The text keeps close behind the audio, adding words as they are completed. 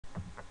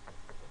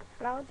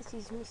Hello, this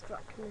is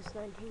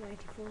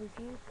MrOptimus1984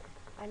 review,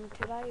 and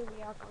today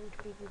we are going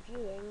to be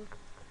reviewing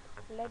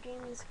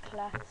Legends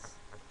class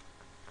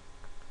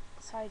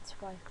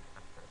sideswipe.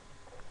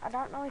 I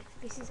don't know if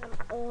this is on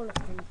all of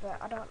them, but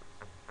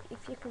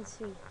if you can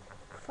see,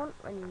 front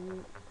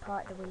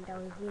part of the window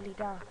is really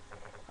dark.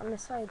 On the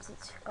sides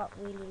it's got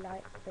really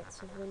light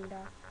bits of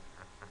window.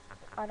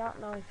 I don't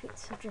know if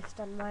it's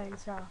just on mine,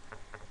 so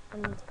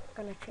I'm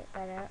gonna check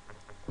that out.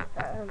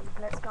 But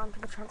let's go on to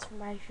the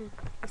transformation.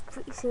 It's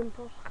pretty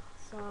simple.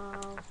 So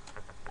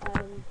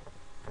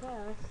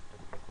first,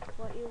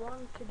 what you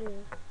want to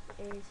do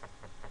is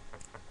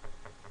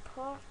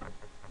pull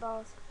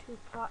those two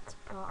parts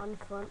apart on the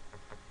front,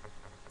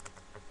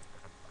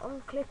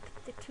 unclip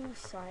the two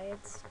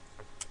sides,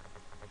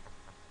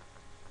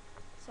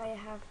 so you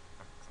have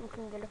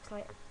something that looks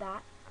like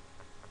that.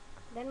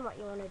 Then what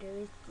you want to do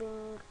is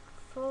bring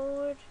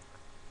forward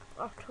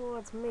or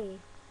towards me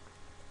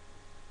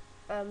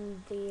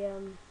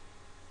the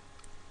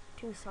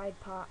two side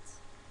parts,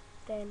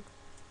 then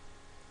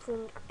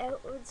bring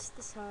outwards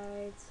the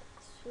sides,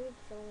 sweep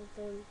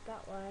them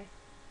that way,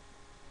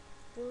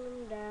 bring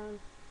them down,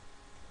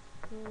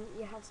 and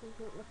you have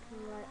something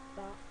looking like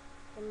that.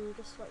 And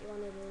just what you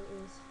want to do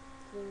is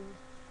bring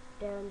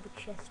down the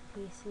chest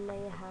piece, and there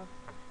you have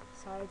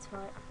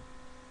sideswipe.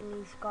 And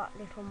he's got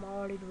little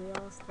molded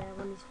wheels there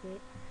on his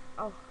feet.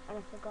 Oh, and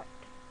I forgot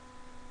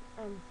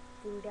to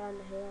bring down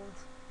the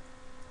heels.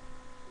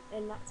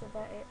 And that's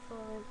about it for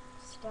him.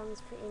 Stands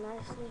pretty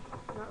nicely,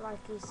 not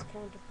like his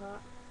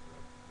counterpart.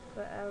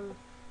 But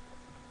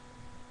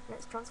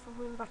let's transform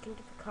him back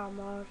into the car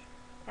mode,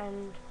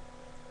 and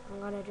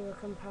I'm gonna do a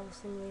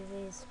comparison with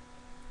his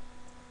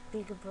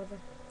bigger brother,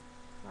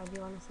 whatever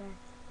you wanna say.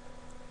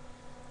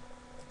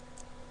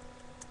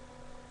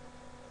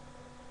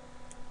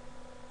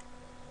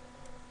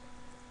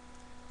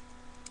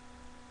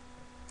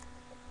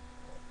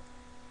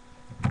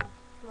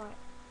 Right,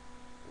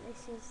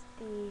 this is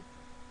the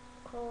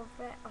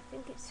Corvette, I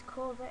think it's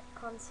Corvette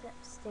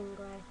Concept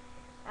Stingray,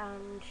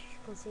 and you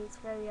can see it's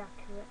very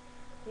accurate.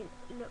 It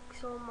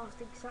looks almost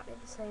exactly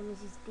the same as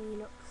his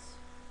deluxe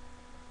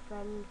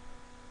friend,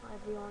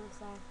 whatever you want to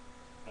say,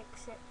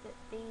 except that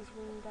these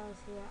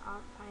windows here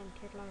aren't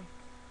painted like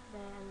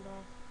there and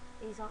there.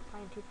 These aren't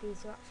painted,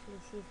 these are actually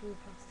see-through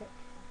plastic,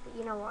 but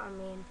you know what I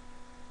mean.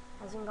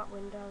 Hasn't got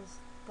windows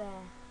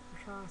there,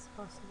 which are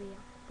supposed to be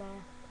up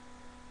there,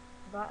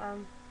 but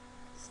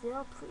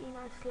still pretty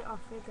nice little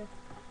figure.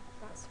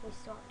 That's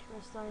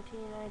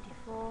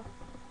MrOptimus1984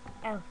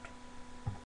 out.